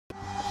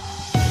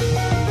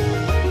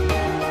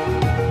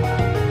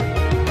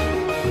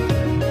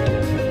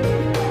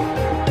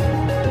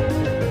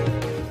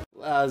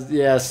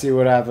Yeah, see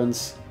what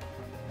happens.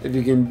 If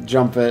you can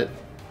jump it.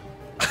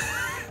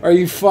 Are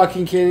you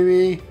fucking kidding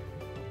me?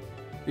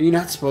 Are you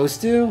not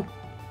supposed to?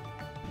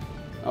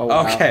 Oh,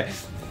 wow. Okay.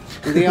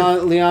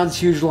 Leon's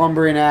huge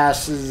lumbering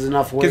ass is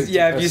enough weight. Because,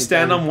 yeah, if you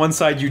stand on one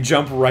side, you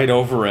jump right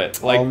over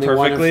it. Like, only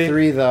perfectly. One of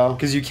 3, though.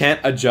 Because you can't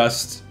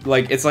adjust.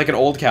 Like, it's like an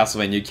old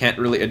Castlevania. You can't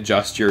really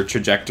adjust your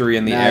trajectory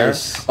in the air.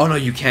 Oh, no,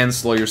 you can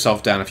slow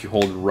yourself down if you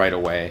hold right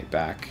away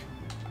back.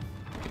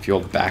 If you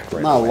hold back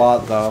right Not away. a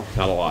lot, though.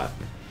 Not a lot.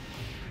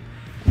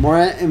 More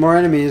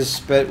enemies,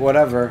 but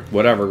whatever.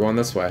 Whatever, going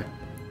this way.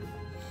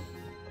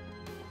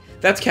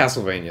 That's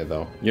Castlevania,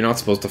 though. You're not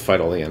supposed to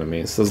fight all the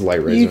enemies. Those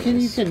light razors.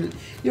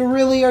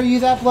 Are you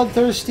that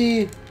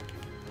bloodthirsty?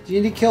 Do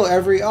you need to kill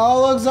every...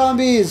 Oh, look,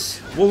 zombies!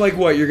 Well, like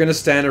what? You're gonna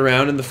stand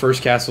around in the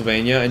first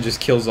Castlevania and just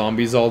kill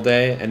zombies all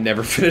day and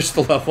never finish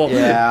the level?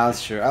 Yeah,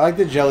 that's true. I like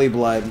the jelly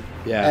blood.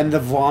 Yeah. And the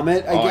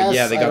vomit, I guess?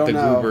 Yeah, they got the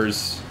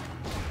goobers.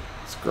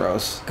 It's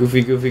gross.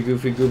 Goofy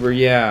goober,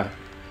 yeah.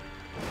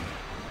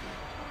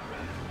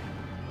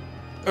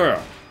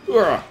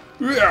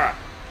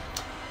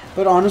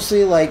 But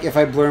honestly, like, if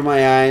I blur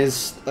my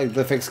eyes, like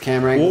the fixed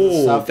camera angle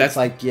and stuff, that's, it's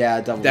like, yeah,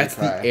 double That's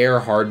the air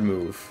hard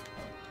move.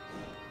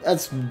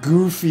 That's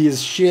goofy as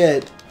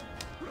shit.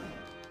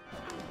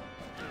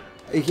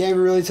 You can't even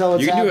really tell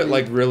what's happening. You can do it,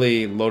 like,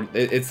 really low...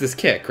 It's this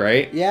kick,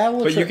 right? Yeah,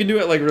 we'll But you can do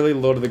it, like, really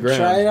low to the ground.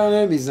 Try it on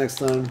enemies next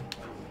time.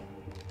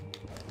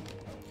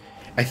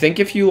 I think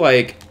if you,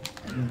 like,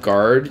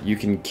 guard, you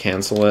can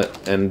cancel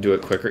it and do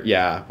it quicker.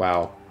 Yeah,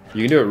 wow.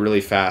 You can do it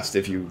really fast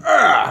if you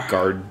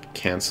guard,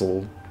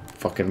 cancel...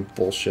 Fucking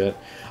bullshit.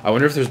 I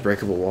wonder if there's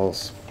breakable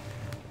walls.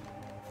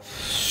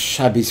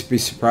 I'd be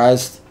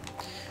surprised.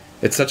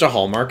 It's such a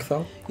hallmark,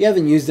 though. You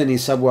haven't used any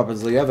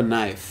sub-weapons, though. You have a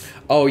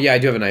knife. Oh, yeah, I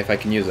do have a knife. I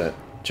can use it.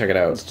 Check it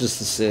out. It's just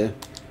to see.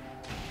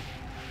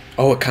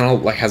 Oh, it kind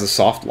of, like, has a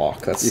soft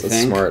lock. That's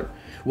smart.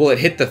 Well, it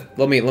hit the...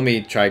 Let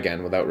me try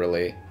again without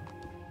really...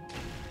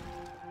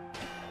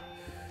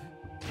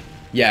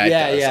 Yeah, it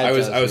does. Yeah,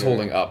 I was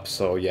holding up,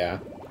 so yeah.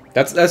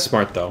 That's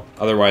smart, though.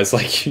 Otherwise,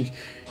 like...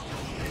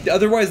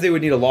 Otherwise, they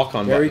would need a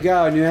lock-on button. There we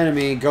go, new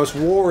enemy, Ghost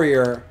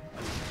Warrior.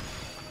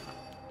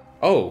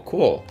 Oh,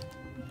 cool.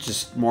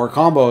 Just more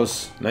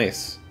combos.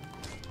 Nice.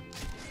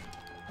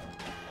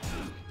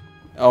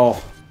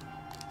 Oh.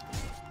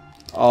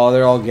 Oh,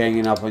 they're all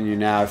ganging up on you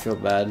now. I feel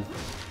bad.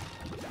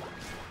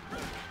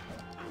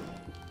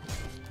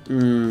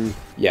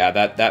 Yeah,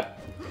 that...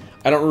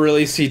 I don't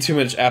really see too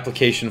much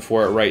application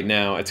for it right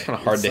now. It's kind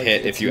of hard to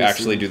hit if you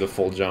actually do the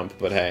full jump,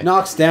 but hey.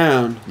 Knocks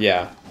down.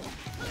 Yeah.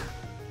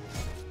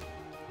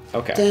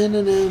 Okay.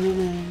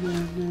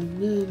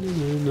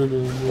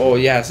 Oh,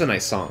 yeah, it's a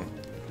nice song.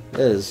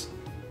 It is.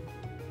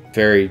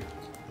 Very,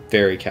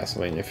 very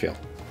Castlevania feel.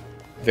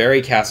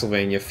 Very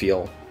Castlevania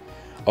feel.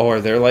 Oh,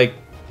 are there, like,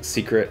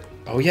 secret...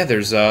 Oh, yeah,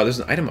 there's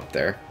an item up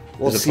there.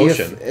 There's a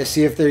potion.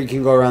 See if you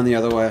can go around the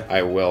other way.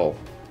 I will.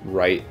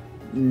 Right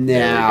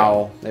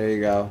now. There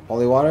you go.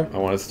 Holy water? I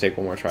wanted to take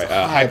one more try.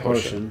 High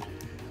potion.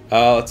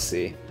 Let's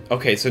see.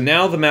 Okay, so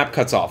now the map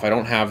cuts off. I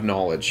don't have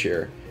knowledge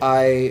here.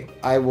 I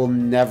will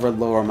never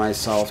lower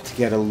myself to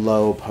get a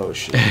low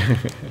potion.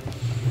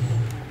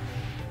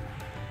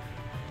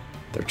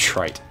 They're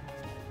trite.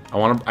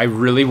 I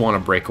really want to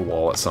break a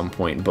wall at some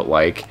point, but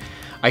like,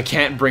 I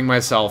can't bring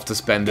myself to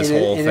spend this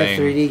whole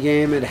thing. In a 3D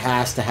game, it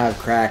has to have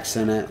cracks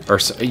in it. Or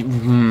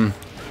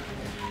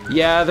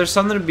yeah, there's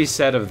something to be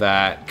said of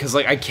that, because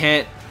like I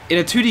can't in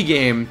a 2D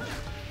game.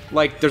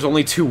 Like, there's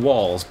only 2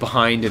 walls,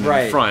 behind and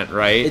in front,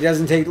 right? It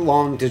doesn't take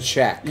long to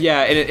check.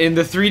 Yeah, in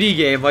the 3D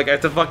game, like, I have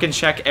to fucking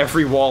check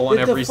every wall on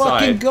every side.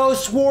 Did the fucking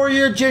Ghost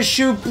Warrior just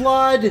shoot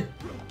blood?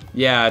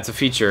 Yeah, it's a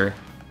feature.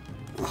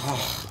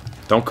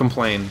 Don't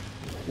complain.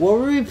 What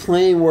were we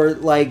playing where,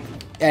 like,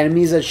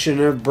 enemies that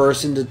shouldn't have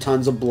burst into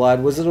tons of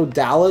blood? Was it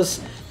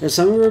Odalis? There's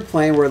something we were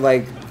playing where,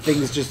 like,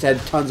 things just had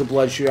tons of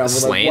blood shoot out.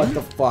 We're like, what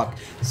the fuck?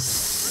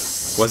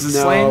 Was it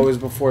Slain? No, it was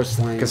before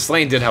Slain. Because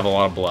Slain did have a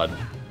lot of blood.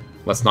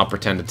 Let's not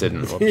pretend it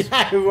didn't.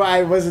 Yeah,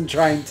 I wasn't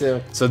trying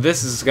to. So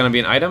this is going to be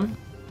an item?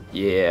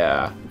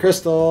 Yeah.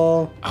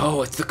 Crystal.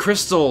 Oh, it's the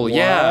crystal,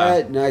 yeah.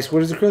 What? Nice.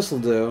 What does the crystal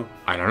do?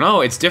 I don't know.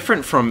 It's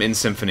different from in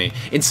Symphony.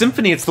 In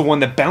Symphony, it's the one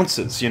that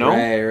bounces, you know?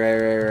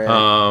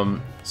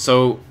 Right.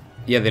 So,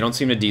 yeah, they don't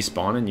seem to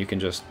despawn, and you can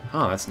just...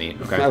 Oh, that's neat.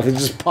 Okay. That would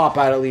just pop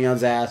out of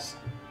Leon's ass.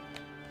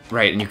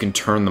 Right, and you can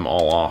turn them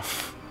all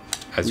off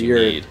as you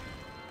need.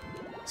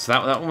 So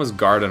that one was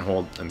guard and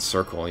hold and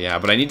circle, yeah.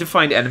 But I need to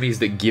find enemies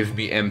that give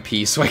me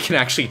MP so I can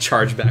actually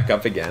charge back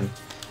up again.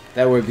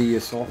 That would be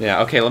useful.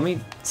 Yeah, okay, let me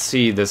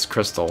see this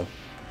crystal.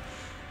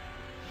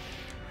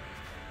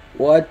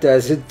 What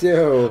does it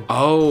do?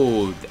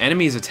 Oh, the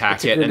enemies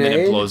attack it and then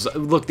it blows up.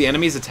 Look, the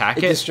enemies attack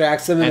it. It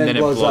distracts them and then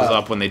it blows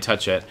up when they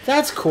touch it.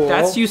 That's cool.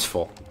 That's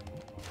useful.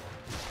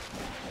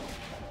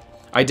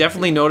 I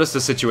definitely noticed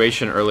a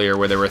situation earlier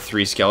where there were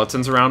 3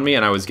 skeletons around me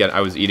and I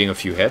was eating a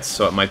few hits,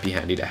 so it might be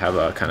handy to have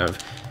a kind of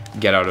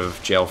get out of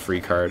jail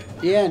free card.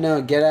 Yeah,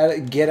 no, get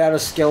out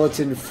of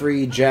skeleton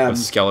free gem. Of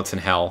skeleton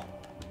hell.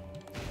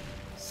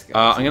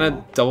 I'm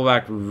gonna double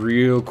back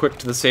real quick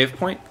to the save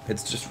point.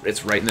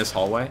 It's right in this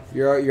hallway.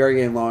 You're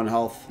getting low on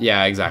health.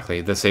 Yeah,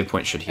 exactly. The save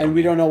point should heal. And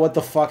we don't know what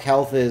the fuck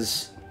health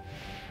is.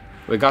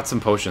 We got some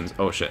potions.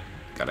 Oh shit.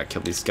 Gotta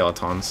kill these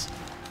skeletons.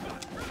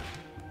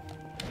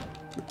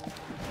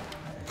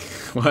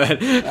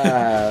 What?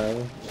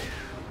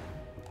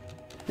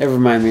 Never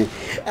mind me.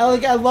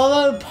 And, I love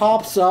how it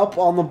pops up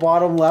on the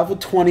bottom left with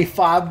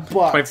 25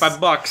 bucks.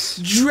 25 bucks.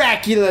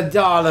 Dracula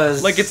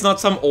dollars. Like it's not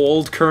some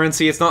old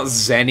currency. It's not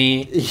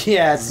zenny.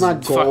 Yeah, it's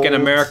not gold. Fucking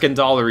American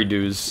dollary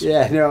dues.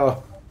 Yeah,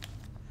 no.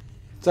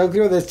 So I'm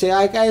clear with this.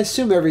 I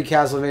assume every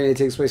Castlevania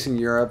takes place in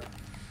Europe.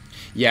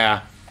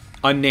 Yeah.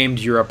 Unnamed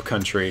Europe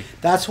country.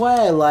 That's why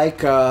I like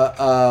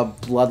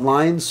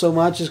Bloodlines so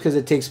much, is because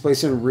it takes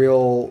place in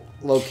real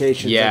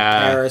locations like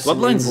Paris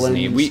and England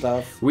and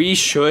stuff. We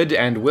should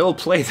and will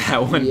play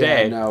that one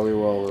day. Yeah, no, we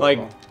will.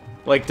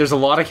 Like, there's a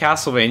lot of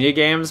Castlevania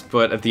games,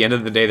 but at the end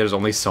of the day, there's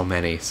only so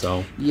many,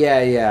 so...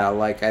 Yeah,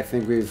 like, I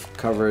think we've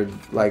covered,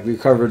 like,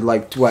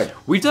 what?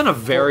 We've done a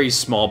very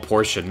small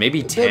portion,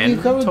 maybe 10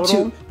 we've covered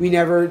total. 2. We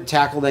never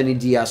tackled any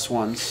DS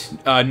ones.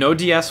 No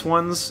DS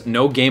ones,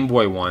 no Game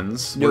Boy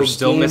ones. No We're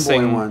still Game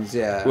missing... Boy ones,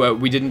 yeah.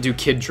 We didn't do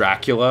Kid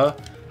Dracula.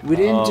 We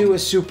didn't do a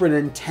Super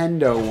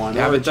Nintendo one.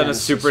 I haven't done a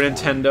Super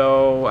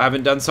Nintendo. I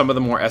haven't done some of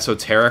the more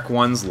esoteric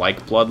ones,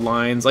 like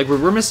Bloodlines. Like,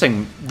 we're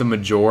missing the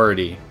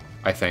majority,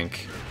 I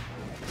think.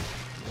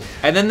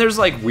 And then there's,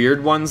 like,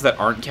 weird ones that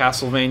aren't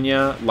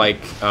Castlevania, like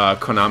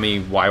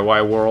Konami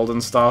YY World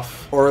and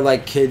stuff. Or,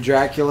 like, Kid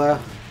Dracula.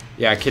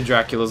 Yeah, Kid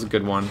Dracula's a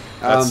good one.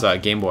 That's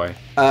Game Boy.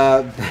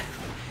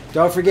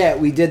 Don't forget,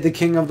 we did the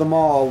King of them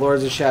all,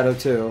 Lords of Shadow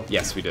 2.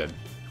 Yes, we did.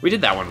 We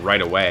did that one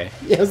right away.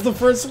 Yeah, it was the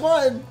first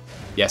one.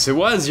 Yes, it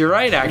was. You're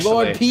right, actually.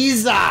 Lord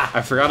Pisa.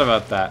 I forgot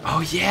about that.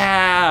 Oh,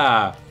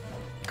 yeah.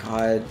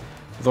 God.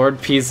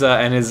 Lord Pisa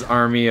and his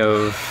army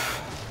of...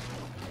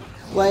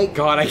 Like,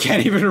 God, I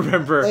can't even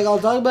remember. Like, I'll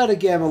talk about it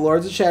again, but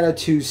Lords of Shadow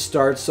 2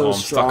 starts so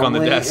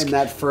strongly in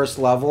that first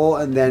level,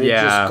 and then it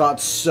just got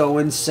so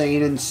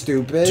insane and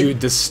stupid. Dude,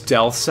 the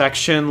stealth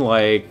section,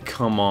 like,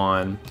 come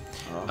on.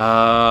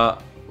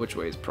 Which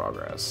way is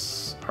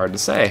progress? Hard to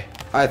say.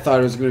 I thought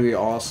it was going to be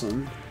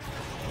awesome.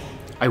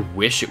 I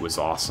wish it was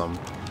awesome.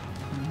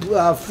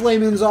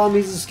 Flaming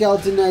zombies and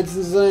skeleton knights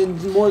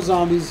and more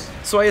zombies.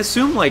 So I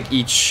assume like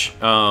each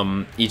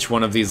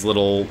one of these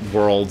little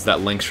worlds that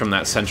links from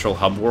that central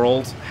hub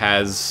world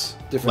has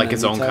different like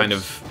its own kind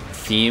of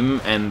theme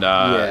and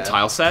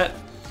tile set.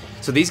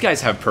 So these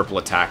guys have purple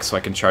attacks, so I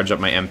can charge up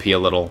my MP a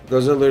little.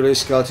 Those are literally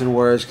skeleton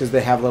warriors because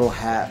they have little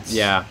hats.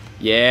 Yeah,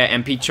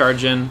 MP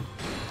charging.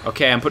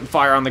 Okay, I'm putting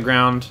fire on the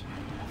ground.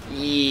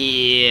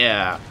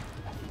 Yeah.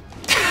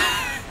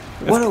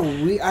 What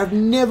I've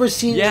never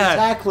seen an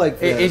attack like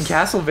this. In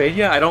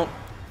Castlevania, I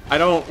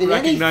don't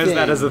recognize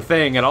that as a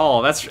thing at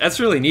all. That's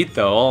really neat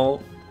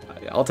though.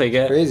 I'll take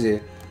it.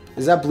 Crazy.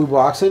 Is that blue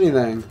box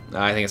anything?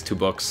 I think it's 2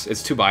 books.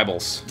 It's 2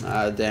 Bibles.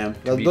 Ah, damn.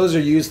 Those are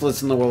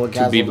useless in the world of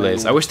Castlevania. 2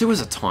 Bibles. I wish there was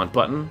a taunt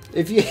button.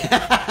 If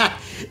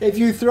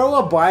you throw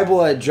a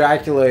Bible at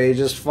Dracula, he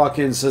just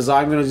fucking says,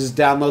 "I'm gonna just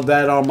download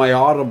that on my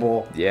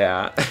Audible."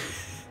 Yeah.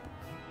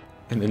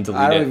 And then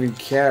delete it. I don't even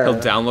care. He'll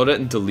download it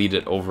and delete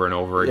it over and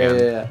over again.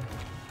 Yeah.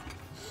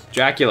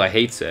 Dracula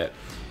hates it.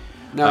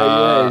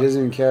 No, he doesn't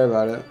even care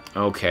about it.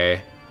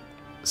 Okay.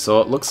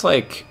 So it looks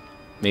like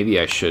maybe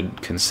I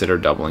should consider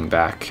doubling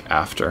back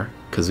after,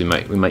 because we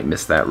might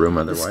miss that room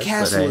otherwise. This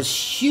castle is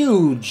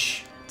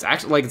huge.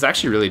 It's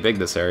actually really big,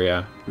 this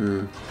area.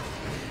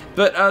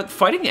 But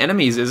fighting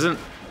enemies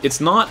it's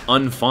not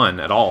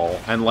unfun at all,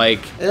 and like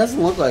it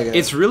doesn't look like it.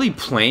 It's really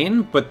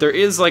plain, but there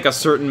is like a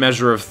certain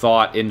measure of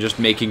thought in just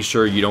making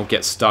sure you don't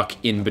get stuck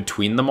in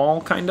between them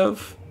all, kind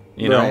of.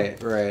 You know?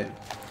 Right.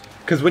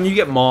 Because when you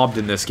get mobbed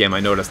in this game, I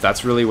noticed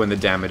that's really when the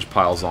damage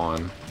piles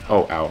on.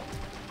 Oh, ow.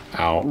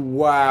 Ow.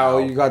 Wow,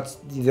 ow.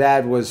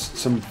 That was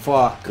some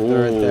fuck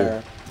right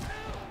there.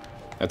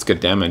 That's good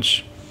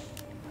damage.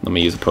 Let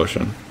me use a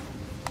potion.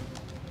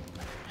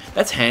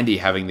 That's handy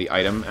having the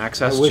item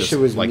access. I wish just it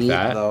was like meat,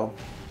 that. Though.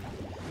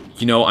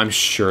 You know, I'm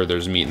sure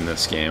there's meat in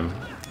this game.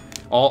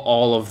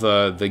 All of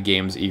the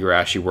games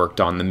Igarashi worked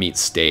on, the meat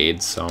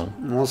stayed, so...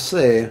 We'll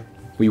see.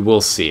 We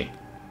will see.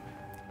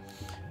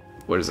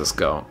 Where does this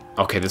go?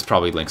 Okay, this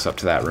probably links up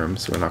to that room,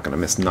 so we're not gonna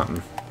miss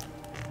nothing.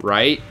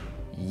 Right?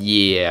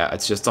 Yeah,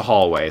 it's just a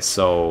hallway,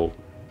 so...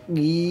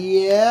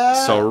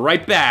 Yeah? So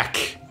right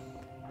back!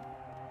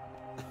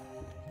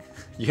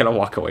 You gotta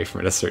walk away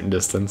from it a certain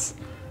distance.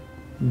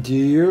 Do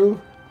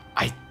you?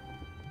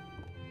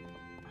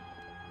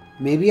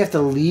 Maybe you have to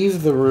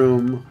leave the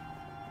room.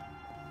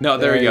 No,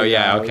 there we go.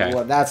 Yeah, okay.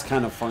 Well, that's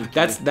kind of funky.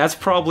 That's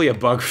probably a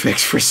bug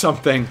fix for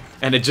something,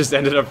 and it just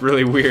ended up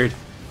really weird.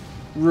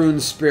 Rune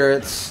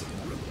spirits.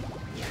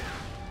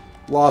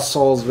 Lost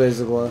souls,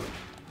 basically.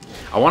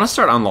 I want to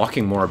start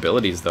unlocking more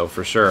abilities, though,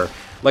 for sure.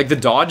 Like, the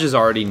dodge is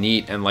already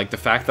neat, and, like, the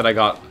fact that I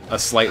got a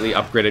slightly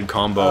upgraded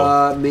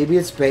combo... maybe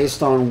it's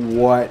based on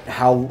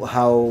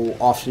how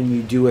often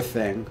you do a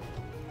thing.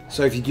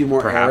 So if you do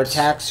more air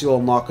attacks, you'll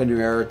unlock a new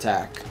air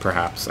attack.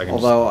 Perhaps. I can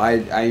Although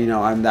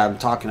I'm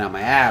talking out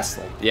my ass,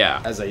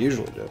 as I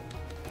usually do.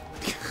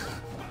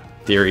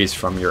 Theories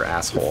from your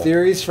asshole.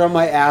 Theories from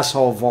my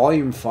asshole,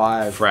 Volume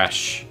 5.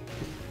 Fresh.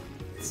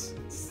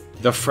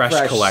 The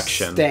Fresh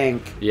Collection.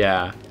 Stank.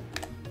 Yeah.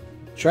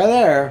 Try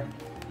there.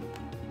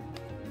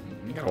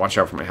 You gotta watch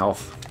out for my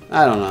health.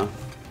 I don't know.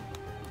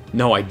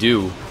 No, I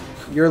do.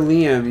 You're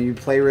Liam. You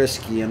play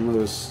risky and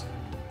lose.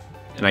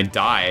 And I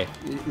die.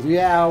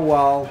 Yeah,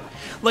 well...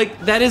 Like,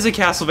 that is a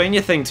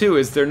Castlevania thing, too,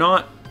 is they're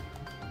not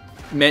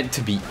meant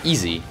to be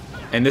easy.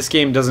 And this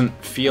game doesn't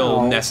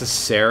feel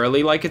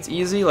necessarily like it's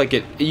easy. Like,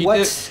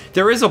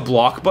 there is a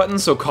block button,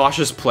 so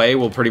cautious play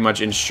will pretty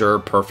much ensure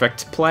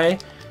perfect play.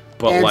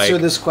 But Answer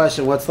this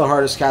question. What's the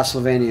hardest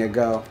Castlevania?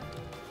 Go.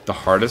 The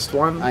hardest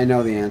one? I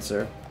know the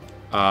answer.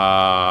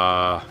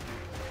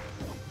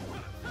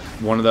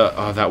 One of the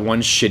that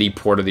one shitty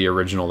port of the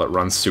original that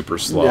runs super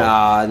slow.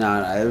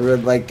 No.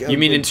 Like you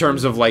mean in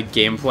terms of like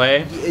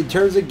gameplay? In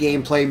terms of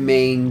gameplay,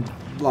 main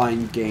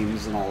line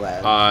games and all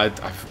that.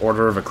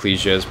 Order of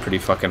Ecclesia is pretty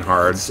fucking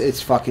hard.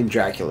 It's fucking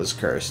Dracula's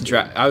Curse.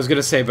 I was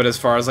gonna say, but as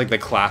far as like the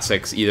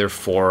classics, either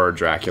 4 or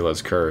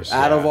Dracula's Curse.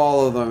 Out of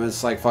all of them,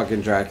 it's like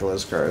fucking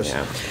Dracula's Curse.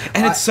 Yeah,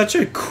 and it's such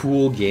a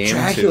cool game.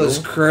 Dracula's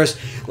Curse,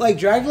 like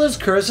Dracula's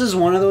Curse, is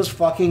one of those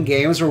fucking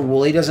games where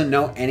Wooly doesn't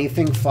know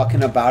anything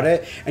fucking about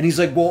it, and he's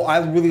like, "Well, I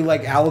really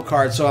like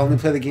Alucard, so I only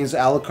play the games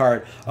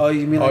Alucard." Oh,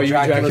 you mean like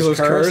Dracula's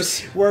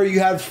Curse, where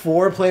you have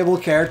 4 playable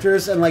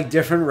characters and like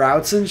different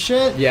routes and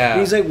shit? Yeah.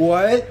 And he's like,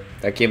 what?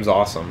 That game's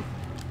awesome.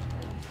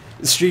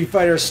 Street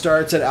Fighter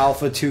starts at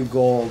Alpha 2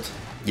 Gold.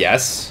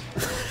 Yes.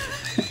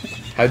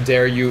 How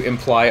dare you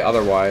imply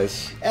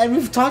otherwise? And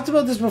we've talked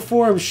about this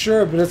before, I'm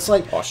sure, but it's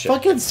like,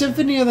 fucking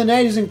Symphony of the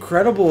Night is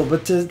incredible,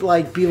 but to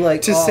like be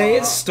like... To say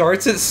it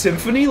starts at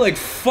Symphony? Like,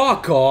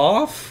 fuck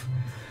off.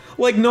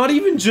 Like, not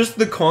even just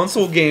the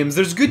console games.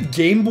 There's good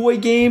Game Boy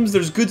games,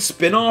 there's good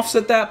spin-offs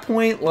at that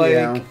point,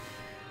 like...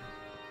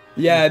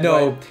 Yeah,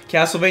 no,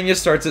 Castlevania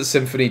starts at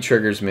Symphony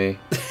triggers me.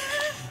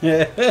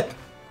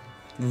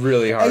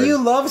 Really hard. And you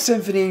love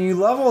Symphony, and you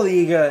love all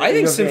the I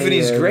think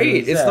Symphony's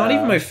great. It's not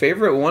even my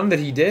favorite one that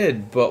he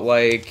did, but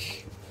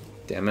like,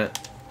 damn it.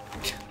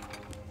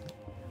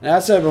 I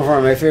said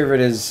before, my favorite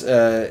is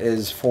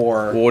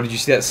 4. Well, did you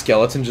see that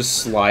skeleton just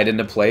slide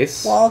into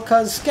place? Well,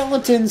 because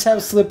skeletons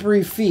have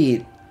slippery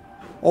feet.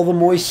 All the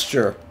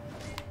moisture.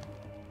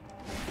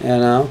 You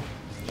know?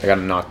 I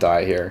gotta not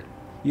die here.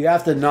 You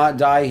have to not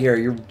die here.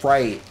 You're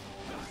right.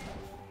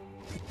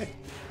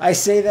 I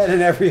say that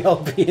in every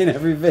LP in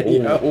every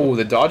video. Oh,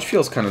 the dodge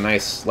feels kind of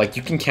nice. Like,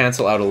 you can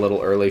cancel out a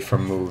little early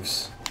from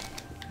moves.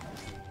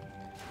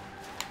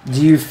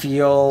 Do you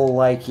feel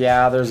like,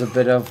 there's a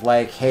bit of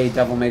like, hey,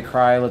 Devil May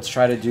Cry, let's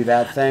try to do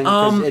that thing?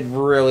 Because it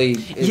really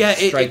is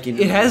striking.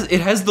 It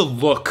has the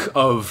look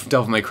of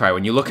Devil May Cry.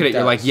 When you look at it,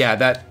 you're like, yeah,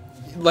 that...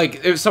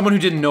 Like, if someone who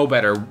didn't know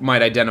better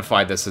might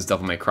identify this as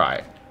Devil May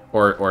Cry.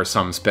 Or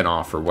some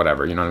spin-off or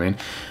whatever, you know what I mean?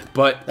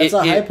 But that's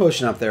a high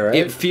potion up there, right?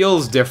 It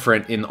feels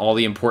different in all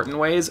the important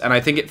ways, and I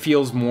think it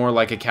feels more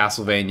like a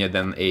Castlevania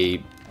than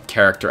a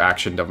character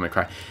action Devil May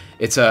Cry.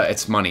 It's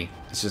money.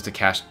 It's just a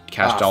cash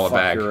dollar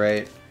bag. You're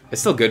right.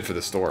 It's still good for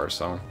the store,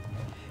 so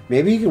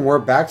maybe you can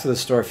warp back to the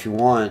store if you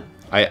want.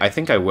 I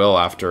think I will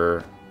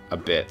after a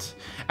bit.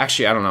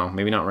 Actually, I don't know.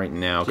 Maybe not right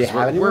now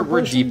because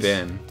we're deep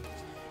in.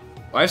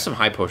 I have some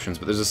high potions,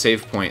 but there's a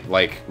save point,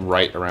 like,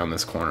 right around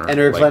this corner. And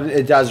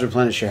it does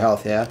replenish your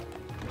health, yeah?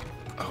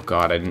 Oh,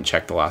 God, I didn't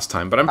check the last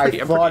time, but I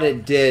thought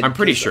it did. I'm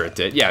pretty sure it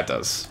did. Yeah, it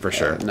does, for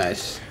sure.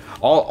 Nice.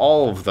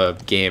 All of the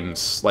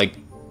games, like,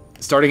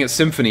 starting at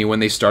Symphony, when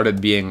they started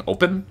being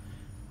open,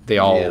 they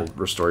all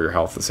restore your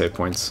health at save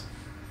points.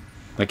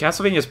 Like,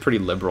 Castlevania is pretty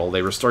liberal.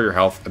 They restore your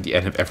health at the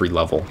end of every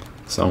level,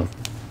 so...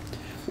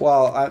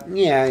 Well,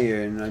 yeah,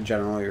 in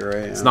general, you're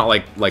right. It's not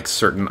like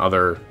certain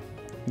other...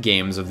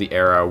 games of the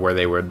era where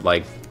they would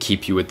like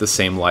keep you with the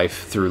same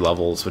life through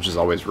levels, which is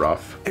always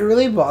rough. It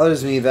really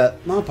bothers me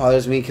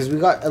because we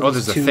got at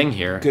least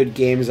 2 good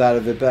games out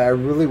of it, but I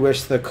really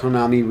wish the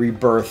Konami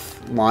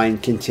Rebirth line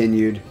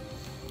continued.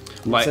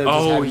 Like, the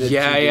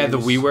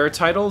WiiWare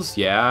titles,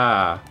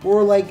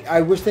 or like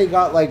I wish they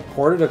got like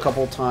ported a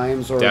couple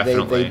times, or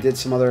they did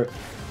some other.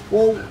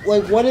 Well,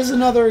 like, what is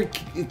another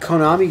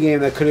Konami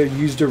game that could have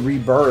used a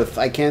rebirth?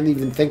 I can't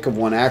even think of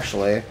one,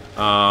 actually.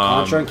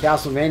 Contra and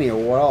Castlevania,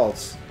 what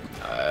else?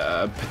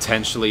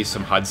 Potentially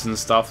some Hudson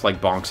stuff,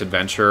 like Bonk's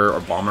Adventure or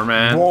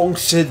Bomberman.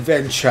 Bonk's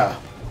Adventure.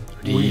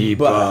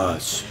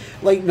 Rebirth.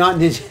 Like, not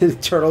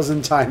Ninja Turtles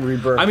in Time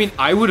Rebirth. I mean,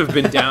 I would have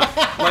been down...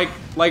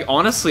 like,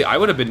 honestly, I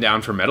would have been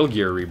down for Metal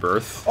Gear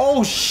Rebirth.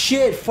 Oh,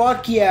 shit,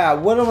 fuck yeah.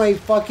 What am I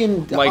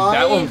fucking... Like,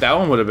 that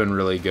one would have been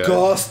really good.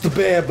 Ghost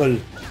Babel.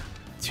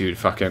 Dude,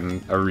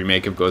 fucking a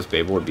remake of Ghost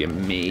Babel would be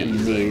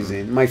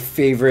amazing. My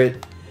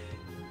favorite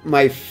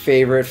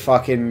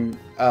fucking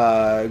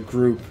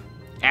group.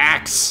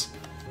 Axe.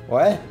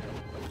 What?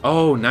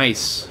 Oh,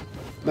 nice.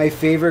 My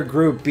favorite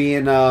group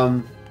being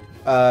God.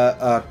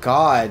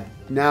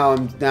 Now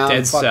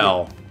Dead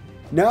Cell.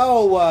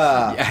 No.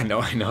 Yeah, no,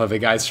 I know the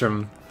guys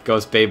from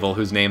Ghost Babel,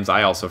 whose names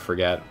I also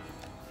forget.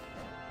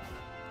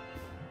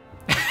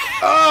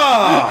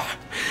 Ah!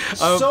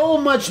 So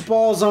much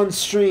balls on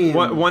stream.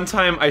 One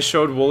time I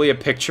showed Wooly a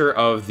picture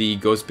of the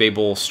Ghost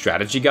Babel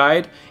strategy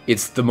guide.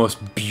 It's the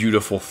most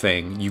beautiful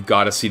thing. You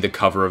gotta see the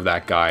cover of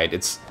that guide.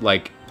 It's,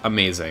 like,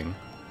 amazing.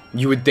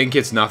 You would think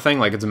it's nothing,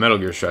 like it's a Metal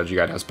Gear strategy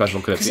guide. How special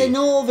could it be? Because I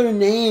know all their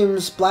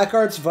names. Black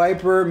Arts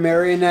Viper,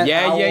 Marionette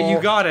Owl, yeah, you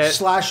got it.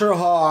 Slasher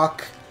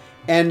Hawk,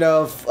 and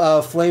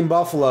Flame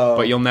Buffalo.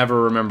 But you'll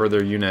never remember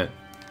their unit.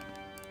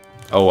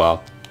 Oh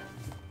well.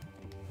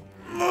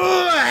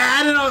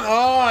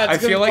 I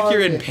feel like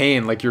you're in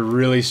pain, like you're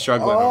really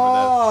struggling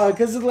over this.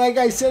 Because, like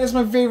I said, it's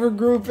my favorite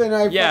group, and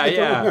I fucking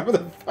don't remember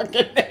the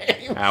fucking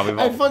name.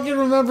 I fucking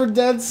remember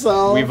Dead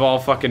Cell. We've all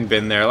fucking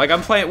been there. Like,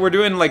 we're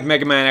doing, like,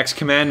 Mega Man X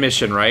Command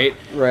mission, right?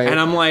 Right. And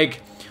I'm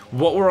like,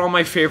 what were all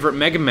my favorite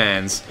Mega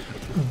Mans?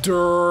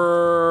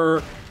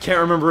 Can't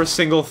remember a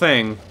single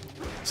thing.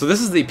 So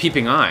this is the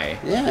Peeping Eye.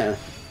 Yeah.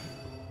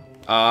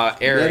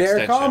 Air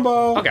extension.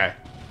 combo. Okay.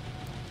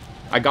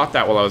 I got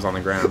that while I was on the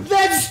ground.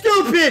 That's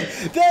stupid!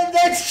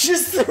 That's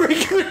just the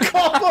regular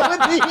combo in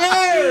the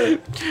air!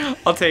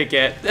 I'll take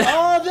it.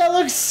 Oh, that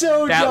looks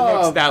so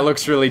dumb. That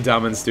looks really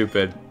dumb and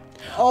stupid.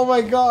 Oh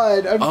my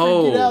god, I'm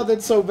freaking out,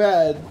 that's so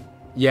bad.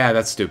 Yeah,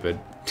 that's stupid.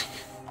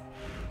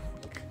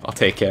 I'll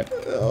take it.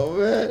 Oh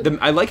man.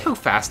 I like how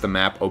fast the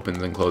map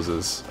opens and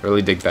closes. I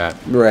really dig that.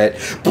 Right.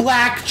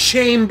 Black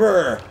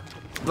Chamber!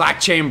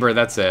 Black Chamber,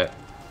 that's it.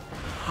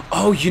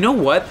 Oh, you know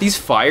what? These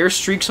fire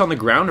streaks on the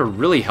ground are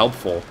really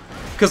helpful.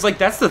 Because, like,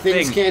 that's the thing.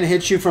 Things can't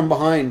hit you from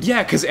behind.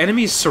 Yeah, because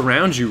enemies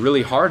surround you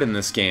really hard in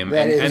this game.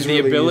 And the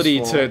really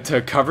ability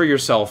to cover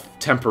yourself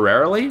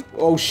temporarily.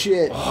 Oh,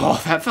 shit.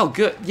 Oh, that felt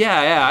good.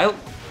 Yeah.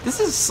 This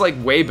is, like,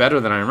 way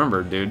better than I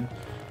remembered, dude.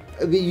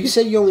 You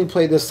said you only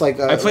played this, like...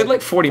 I played,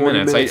 like, 40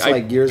 minutes. I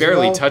years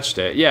barely ago? touched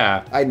it,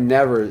 yeah.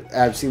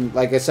 I've seen,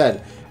 like I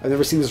said, I've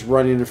never seen this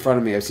running in front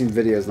of me. I've seen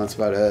videos, and that's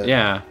about it.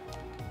 Yeah.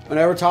 When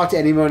I ever talk to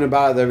anyone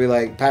about it, they'll be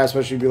like, Pat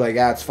especially be like,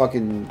 it's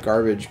fucking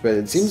garbage, but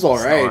it seems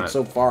alright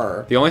so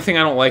far. The only thing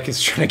I don't like is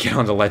trying to get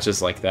onto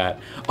ledges like that.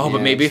 Oh, yeah,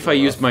 but maybe if I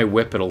use my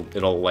whip,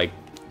 it'll like,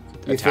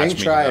 attach me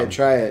to them.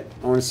 Try it.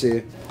 I want to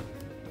see.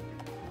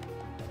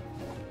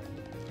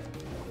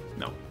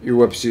 No. Your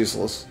whip's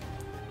useless.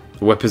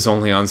 The whip is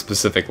only on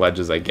specific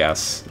ledges, I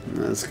guess.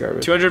 That's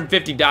garbage.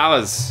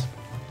 $250.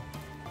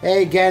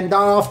 Hey,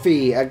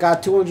 Gandalfi, I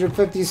got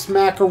 250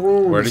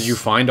 smackaroons. Where did you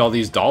find all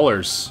these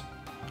dollars?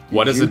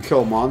 What is it?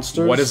 Kill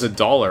monsters? What is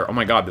 $1? Oh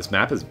my god, this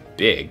map is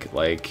big.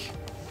 Like,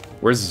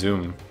 where's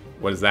zoom?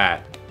 What is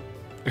that?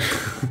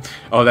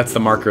 Oh, that's the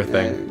marker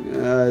thing. It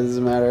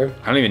doesn't matter.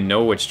 I don't even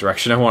know which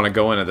direction I want to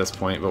go in at this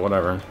point, but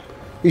whatever.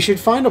 You should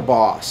find a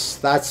boss.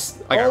 That's...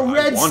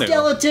 red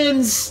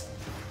skeletons!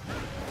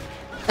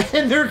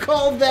 And they're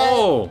called that!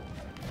 Oh,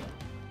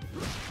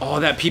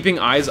 that Peeping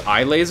Eye's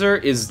eye laser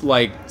is,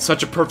 like,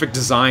 such a perfect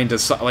design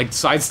to, like,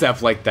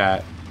 sidestep like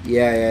that.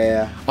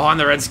 Yeah. Oh, and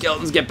the red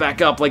skeletons get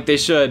back up like they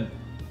should.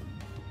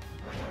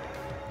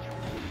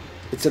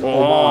 It's an homage.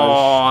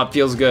 Oh, it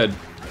feels good.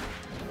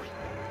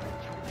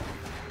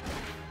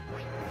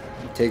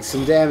 Takes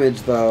some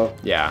damage, though.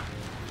 Yeah.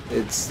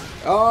 It's...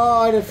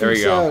 Oh, I didn't There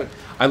you go. out.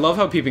 I love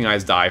how Peeping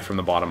Eyes die from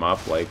the bottom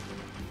up, like...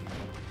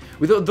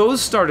 Those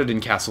started in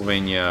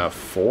Castlevania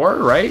 4,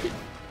 right?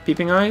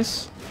 Peeping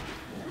Eyes?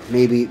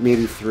 Maybe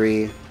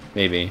 3.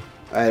 Maybe.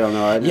 I don't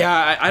know.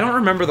 I don't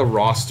remember the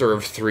roster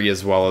of 3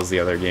 as well as the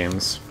other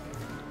games.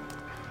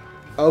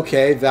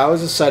 Okay, that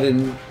was a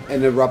sudden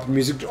and abrupt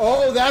music.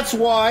 Oh, that's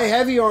why!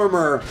 Heavy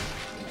armor!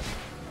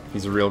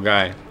 He's a real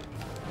guy.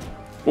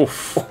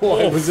 Oof. Oh,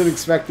 I wasn't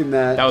expecting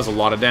that. That was a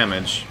lot of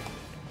damage.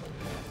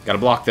 Gotta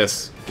block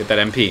this. Get that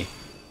MP.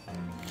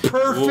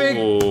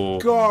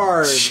 Perfect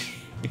guard!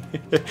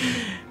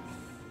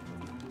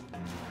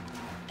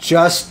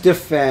 Just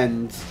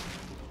defend.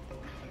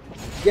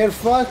 Get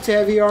fucked,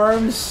 heavy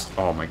arms.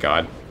 Oh my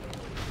god.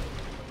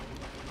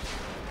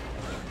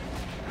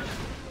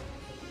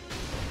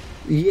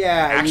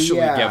 Yeah, Actually,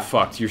 get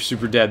fucked. You're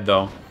super dead,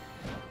 though.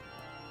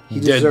 He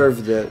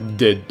deserved it.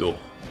 Dead, though.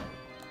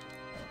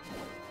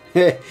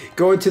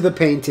 Go into the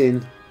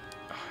painting.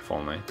 Oh, if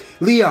only.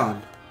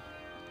 Leon.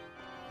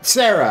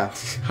 Sarah.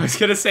 I was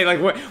gonna say, like,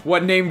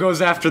 what name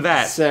goes after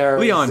that? Sarah.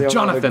 Leon,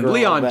 Jonathan,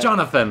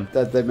 Jonathan.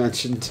 That they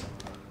mentioned.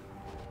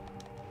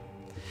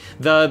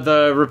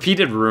 The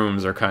repeated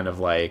rooms are kind of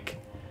like...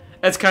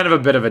 It's kind of a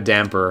bit of a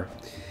damper.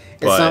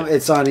 But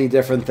It's not any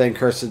different than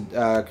Curse of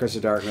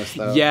Darkness,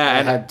 though. Yeah,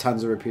 it had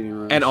tons of repeating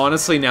rooms. And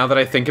honestly, now that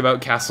I think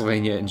about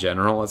Castlevania in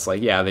general, it's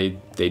like, yeah,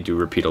 they do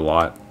repeat a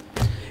lot.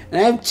 And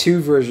I have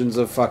 2 versions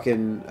of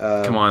fucking...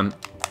 Come on.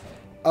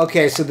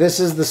 Okay, so this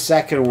is the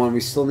second one. We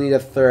still need a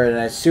third, and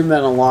I assume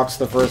that unlocks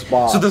the first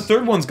boss. So the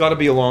third one's got to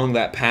be along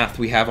that path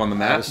we have on the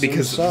map,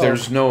 because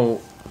there's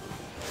no...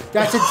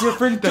 That's a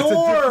different door! That's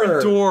a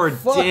different door,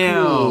 Fuck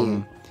damn!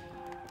 Me.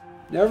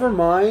 Never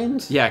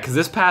mind. Yeah,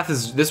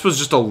 because this was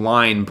just a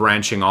line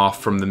branching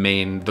off from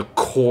the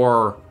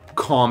core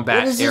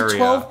combat area.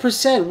 What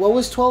is it, 12%? What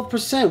was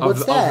 12%?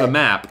 What's that? Of the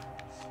map.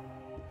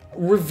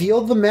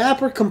 Revealed the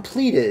map or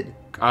completed?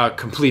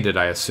 Completed,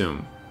 I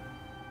assume.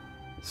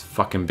 It's a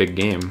fucking big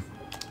game.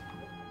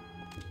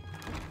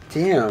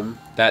 Damn.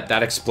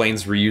 That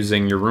explains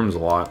reusing your rooms a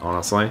lot,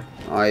 honestly.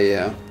 Oh,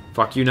 yeah.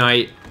 Fuck you,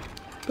 Knight.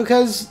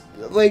 Because,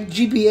 like,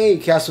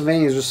 GBA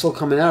Castlevanias are still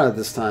coming out at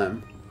this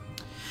time.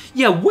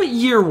 Yeah, what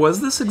year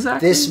was this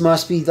exactly? This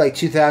must be, like,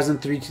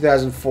 2003,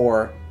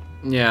 2004.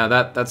 Yeah,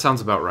 that sounds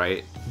about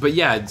right. But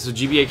yeah, so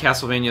GBA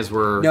Castlevanias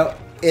were... No,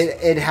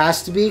 it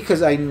has to be,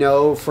 because I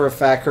know for a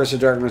fact Curse of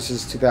Darkness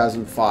is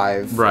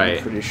 2005. Right.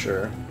 I'm pretty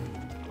sure.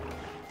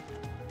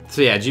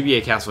 So yeah,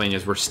 GBA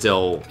Castlevanias were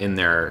still in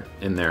their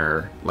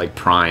like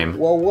prime.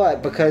 Well,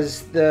 what?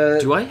 Because the...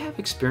 Do I have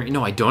experience?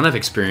 No, I don't have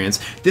experience.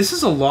 This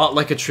is a lot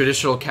like a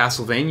traditional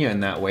Castlevania in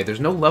that way. There's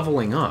no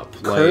leveling up.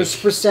 Curse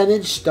like,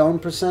 percentage, stone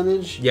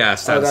percentage. Yeah,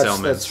 stat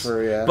ailments. That's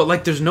for yeah. But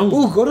like, there's no.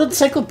 Ooh, go to the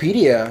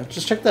encyclopedia.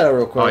 Just check that out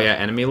real quick. Oh yeah,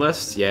 enemy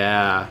list.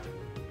 Yeah.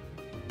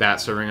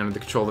 Bat serving under the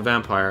control of the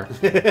vampire.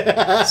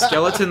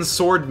 Skeleton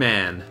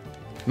swordman,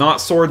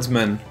 not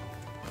swordsman.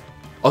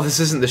 Oh, this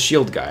isn't the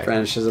shield guy.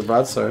 Brandishes a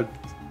broadsword.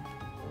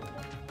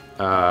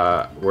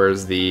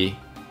 Where's the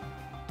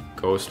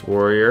ghost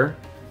warrior?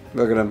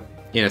 Look at him.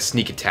 In a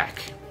sneak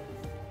attack.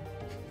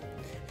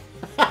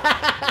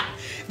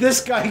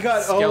 This guy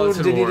got owned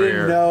and he warrior.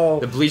 didn't know.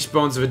 The bleached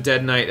bones of a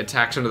dead knight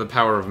attacks under the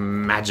power of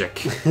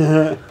magic.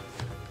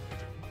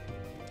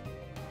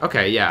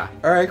 Okay, yeah.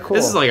 Alright, cool.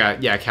 This is like a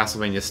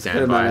Castlevania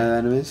standby.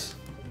 Enemies.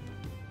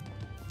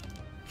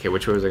 Okay,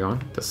 which way was I going?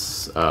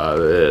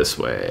 This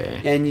way.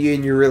 And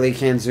you really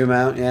can zoom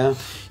out, yeah?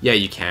 Yeah,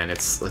 you can.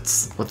 It's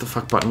what the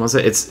fuck button was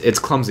it? It's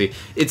clumsy.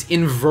 It's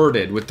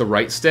inverted with the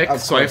right stick,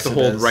 so I have to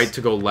hold right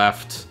to go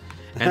left.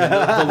 And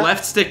the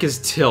left stick is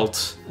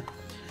tilt.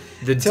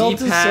 The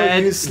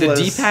D-pad the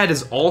D-pad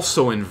is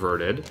also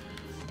inverted.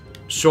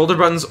 Shoulder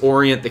buttons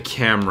orient the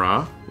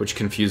camera, which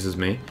confuses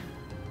me.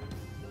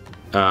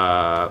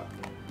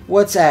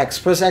 What's X?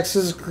 Press X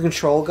is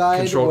control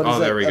guide? There we go. Oh,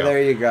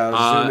 there you go.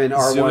 Zoom in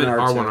R1, zoom in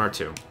R2. R1,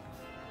 R2.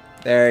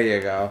 There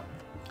you go.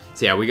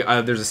 So yeah, we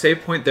got, there's a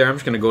save point there. I'm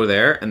just gonna go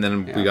there, and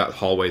then we got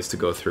hallways to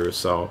go through.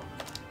 So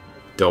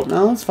dope.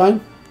 No, that's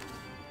fine.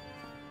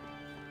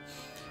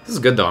 This is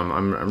good though.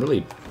 I'm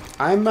really.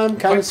 I'm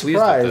kind of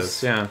surprised. With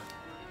this. Yeah.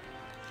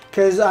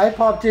 Because I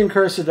popped in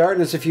Curse of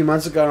Darkness a few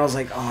months ago, and I was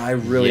like, oh, I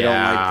really don't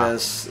like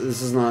this.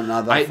 This is not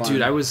that fun.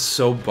 Dude, I was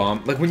so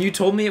bummed. Like, when you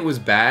told me it was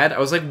bad, I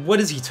was like, what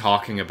is he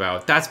talking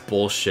about? That's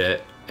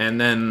bullshit.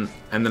 And then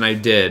I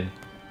did.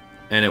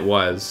 And it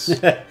was.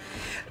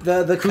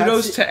 the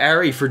Kudos to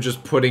Ari for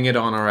just putting it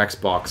on our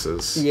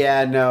Xboxes.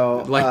 Yeah,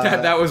 no. Like,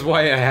 that was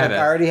why I had it.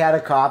 I already had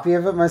a copy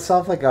of it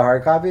myself, like a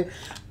hard copy.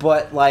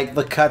 But, like,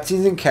 the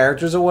cutscenes and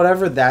characters or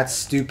whatever, that's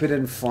stupid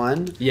and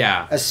fun.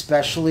 Yeah.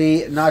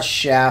 Especially, not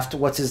Shaft,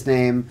 what's his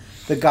name?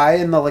 The guy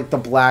in the, like, the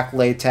black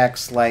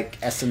latex, like,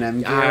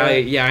 S&M gear.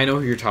 Yeah, I know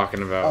who you're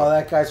talking about. Oh,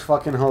 that guy's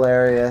fucking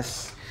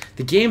hilarious.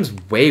 The game's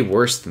way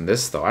worse than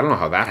this, though. I don't know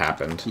how that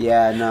happened.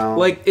 Yeah, no.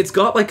 Like, it's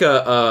got, like,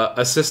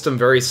 a system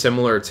very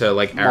similar to,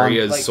 like,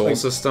 Aria's soul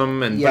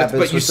system. And yeah,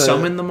 but you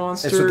summon the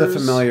monsters. It's with the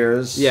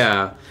familiars.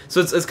 Yeah. So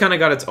it's kind of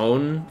got its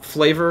own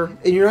flavor.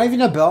 And you're not even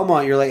a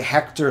Belmont. You're, like,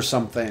 Hector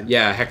something.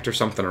 Yeah, Hector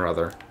something or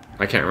other.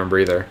 I can't remember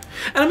either.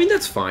 And, I mean,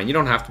 that's fine. You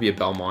don't have to be a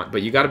Belmont,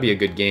 but you got to be a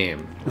good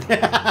game.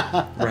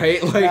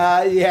 Right?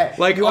 Like, yeah.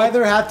 Like, you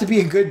either have to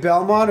be a good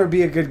Belmont or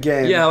be a good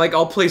game. Yeah, like,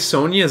 I'll play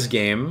Sonia's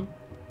game.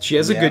 She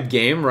has a good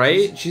game,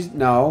 right? She's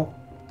no.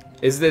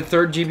 Is the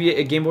third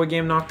Game Boy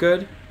game not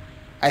good?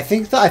 I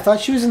think I thought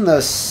she was in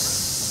the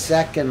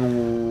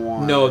second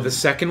one. No, the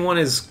second one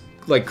is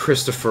like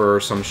Christopher or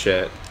some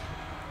shit.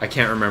 I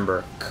can't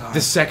remember. God. The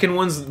second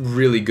one's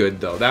really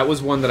good though. That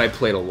was one that I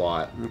played a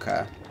lot.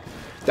 Okay.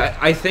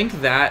 I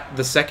think that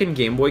the second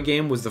Game Boy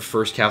game was the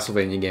first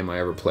Castlevania game I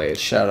ever played.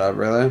 Shut up,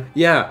 really?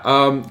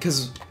 Yeah,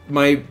 because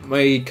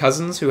my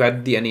cousins who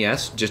had the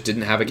NES just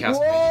didn't have a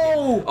Castlevania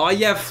game. Oh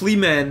yeah,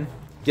 Fleamen.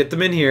 Get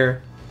them in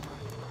here.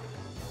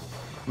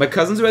 My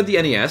cousins who had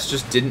the NES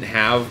just didn't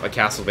have a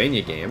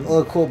Castlevania game.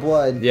 Oh, cool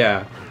blood.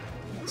 Yeah.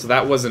 So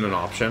that wasn't an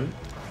option.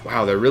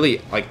 Wow, they're really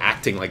like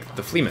acting like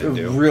the Fleamen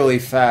do. Really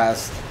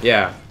fast.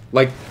 Yeah.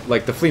 Like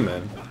the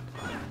Fleamen.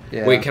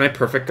 Yeah. Wait, can I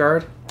perfect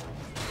guard?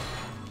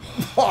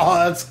 Oh,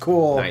 that's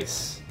cool.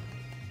 Nice.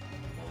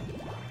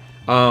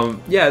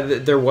 Yeah,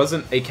 there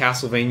wasn't a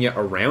Castlevania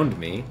around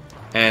me.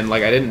 And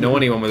like I didn't know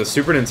anyone with a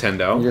Super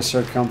Nintendo. Your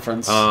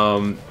circumference.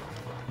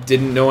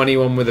 Didn't know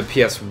anyone with a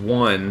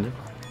PS1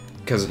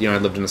 because I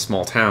lived in a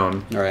small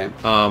town. All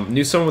right.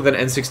 Knew someone with an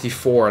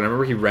N64, and I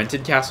remember he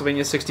rented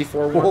Castlevania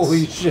 64 once.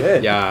 Holy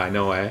shit! Yeah,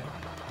 no way.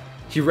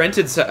 He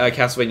rented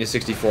Castlevania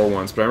 64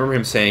 once, but I remember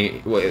him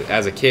saying,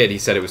 as a kid, he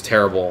said it was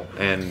terrible,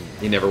 and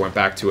he never went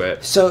back to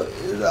it. So,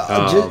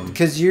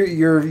 because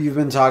you've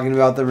been talking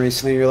about them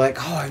recently, you're like,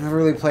 oh, I've never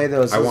really played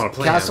those. I want to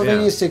play Castlevania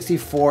them, yeah.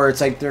 64.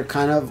 It's like they're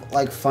kind of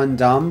like fun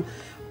dumb,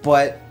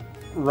 but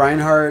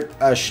Reinhardt,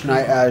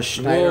 Schneider,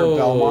 Whoa,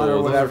 Belmont,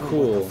 or whatever.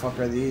 Cool. What the fuck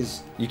are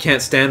these? You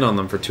can't stand on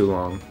them for too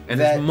long, and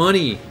there's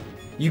money.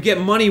 You get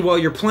money while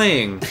you're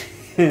playing.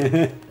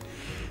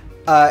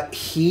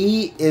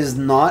 He is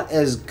not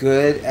as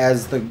good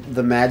as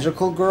the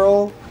magical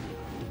girl,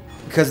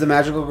 because the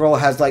magical girl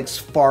has like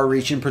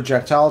far-reaching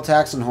projectile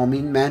attacks and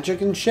homing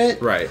magic and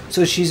shit. Right.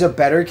 So she's a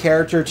better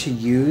character to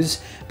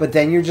use, but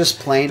then you're just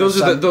playing.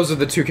 Those are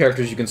the two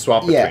characters you can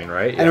swap between,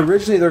 right? Yeah. And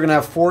originally they're gonna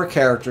have 4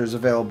 characters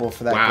available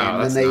for that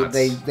game, and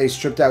they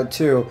stripped out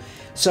 2.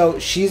 So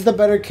she's the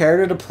better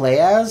character to play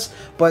as,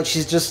 but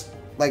she's just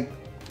like.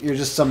 You're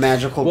just some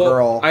magical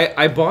girl.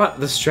 I bought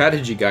the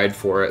strategy guide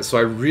for it, so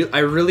I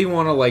really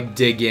want to like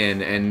dig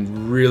in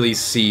and really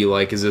see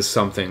like is this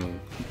something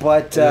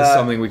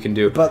we can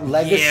do. But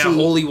Legacy, yeah,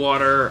 holy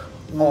water.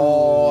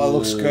 Oh, it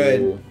looks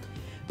good.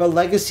 But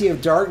Legacy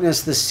of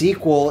Darkness, the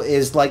sequel,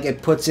 is like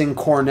it puts in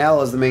Cornell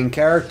as the main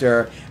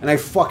character, and I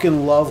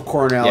fucking love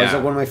Cornell. Yeah. He's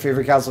like one of my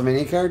favorite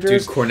Castlevania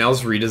characters. Dude,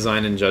 Cornell's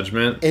redesign in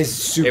Judgment is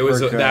super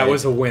good. That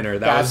was a winner.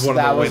 That was one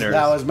of the winners.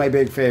 That was my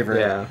big favorite.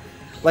 Yeah.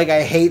 Like,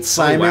 I hate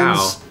Simon's.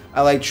 Oh, wow.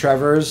 I like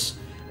Trevor's,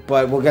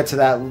 but we'll get to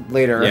that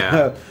later.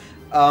 Yeah.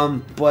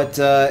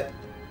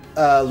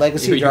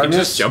 Legacy of Darkness... You can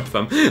just jump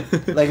them.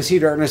 Legacy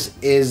of Darkness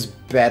is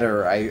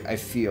better, I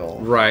feel.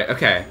 Right,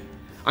 okay.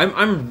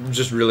 I'm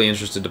just really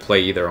interested to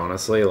play either,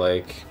 honestly.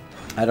 Like,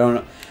 I don't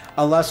know.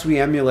 Unless we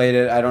emulate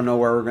it, I don't know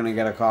where we're going to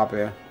get a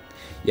copy.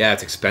 Yeah,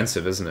 it's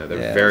expensive, isn't it?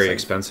 They're very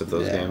expensive,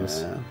 those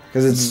games.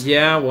 Because it's...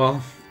 Yeah,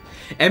 well...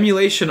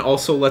 Emulation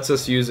also lets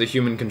us use a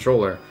human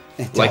controller.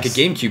 Like a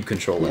GameCube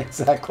controller. Yeah,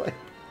 exactly.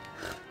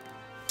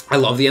 I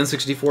love the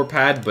N64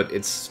 pad, but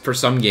it's for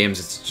some games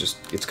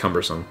it's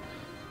cumbersome.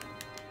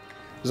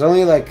 There's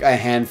only like a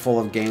handful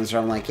of games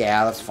where I'm like,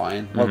 yeah, that's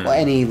fine. Well,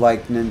 any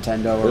like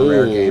Nintendo or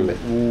Rare game, but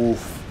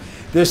oof.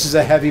 This is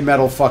a heavy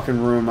metal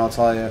fucking room, I'll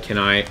tell you. Can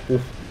I?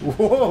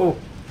 Whoa!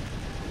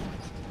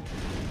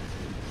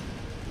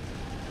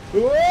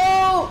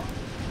 Whoa!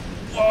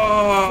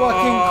 Whoa!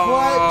 Fucking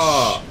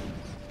clutch!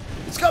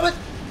 It's coming!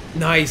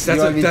 Nice.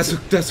 That's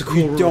a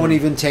cool room. You don't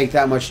even take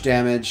that much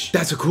damage.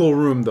 That's a cool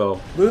room, though.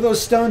 Look at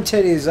those stone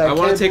titties. I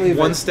want to take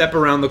one step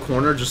around the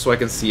corner just so I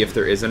can see if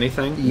there is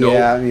anything.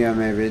 Yeah, yeah,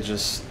 maybe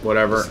just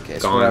whatever.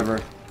 Case, gone. Whatever.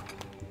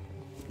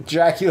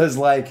 Dracula's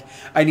like,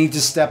 I need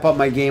to step up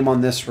my game on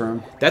this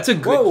room. That's a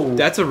good. Whoa.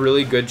 That's a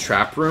really good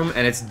trap room,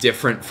 and it's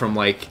different from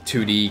like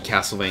 2D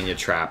Castlevania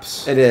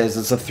traps. It is.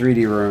 It's a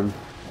 3D room.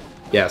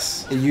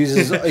 Yes. It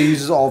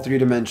uses all 3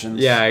 dimensions.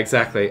 Yeah,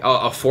 exactly.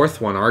 A 4th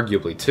one,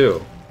 arguably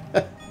too.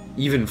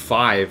 Even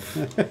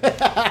 5.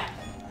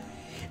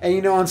 And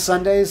you know, on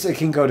Sundays, it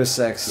can go to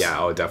 6. Yeah,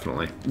 oh,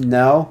 definitely.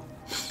 No.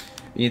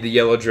 You need the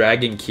yellow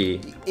dragon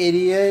key.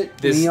 Idiot.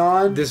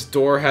 Leon. This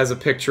door has a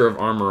picture of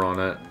armor on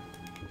it.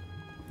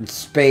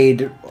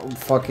 Spade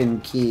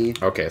fucking key.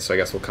 Okay, so I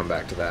guess we'll come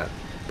back to that.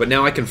 But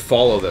now I can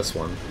follow this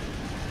one.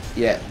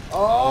 Yeah.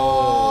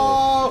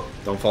 Oh!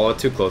 Don't follow it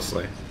too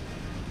closely.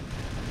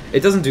 It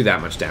doesn't do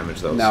that much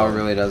damage, though. No, it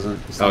really doesn't.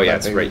 Oh, yeah,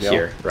 it's right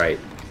here. Right.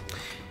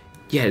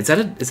 Yeah, is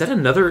that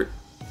another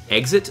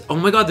exit? Oh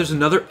my god, there's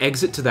another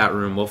exit to that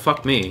room. Well,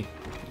 fuck me.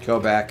 Go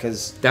back,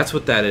 because... That's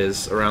what that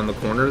is. Around the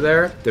corner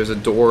there, there's a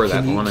door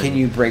on it. Can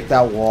you break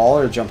that wall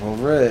or jump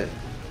over it?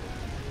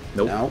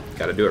 Nope. No.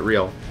 Gotta do it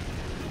real.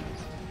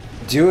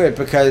 Do it,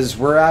 because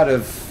we're out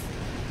of...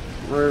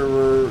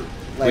 We're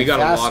like, we got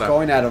fast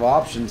going out of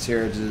options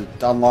here to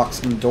unlock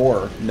some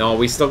door. No,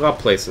 we still got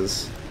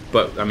places.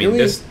 But, I mean,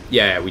 this...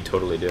 Yeah, we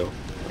totally do.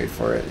 Wait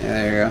for it. Yeah,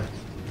 there you go.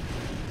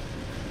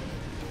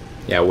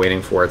 Yeah,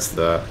 waiting for it's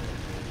the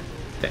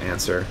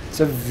answer. It's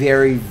a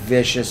very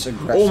vicious,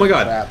 aggressive Oh my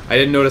god, trap. I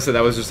didn't notice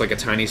that was just like a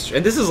tiny strip.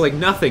 And this is like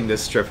nothing,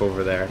 this strip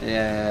over there.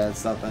 Yeah,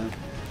 it's nothing.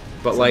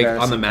 But it's like,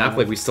 on the map,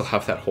 like, we still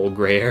have that whole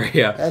gray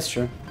area. That's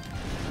true.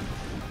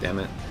 Damn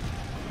it.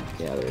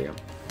 Yeah, there you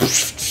go.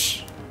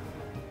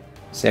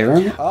 Save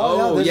room? Oh,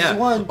 no, this is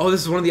one. Oh,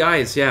 this is one of the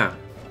eyes, yeah.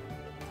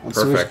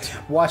 Perfect. So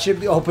watch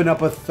it open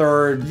up a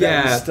third.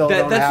 Yeah, that's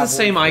the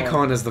same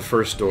icon as the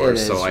first door,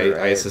 so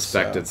I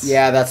suspect it's...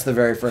 Yeah, that's the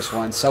very first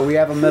one. So we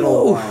have a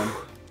middle one.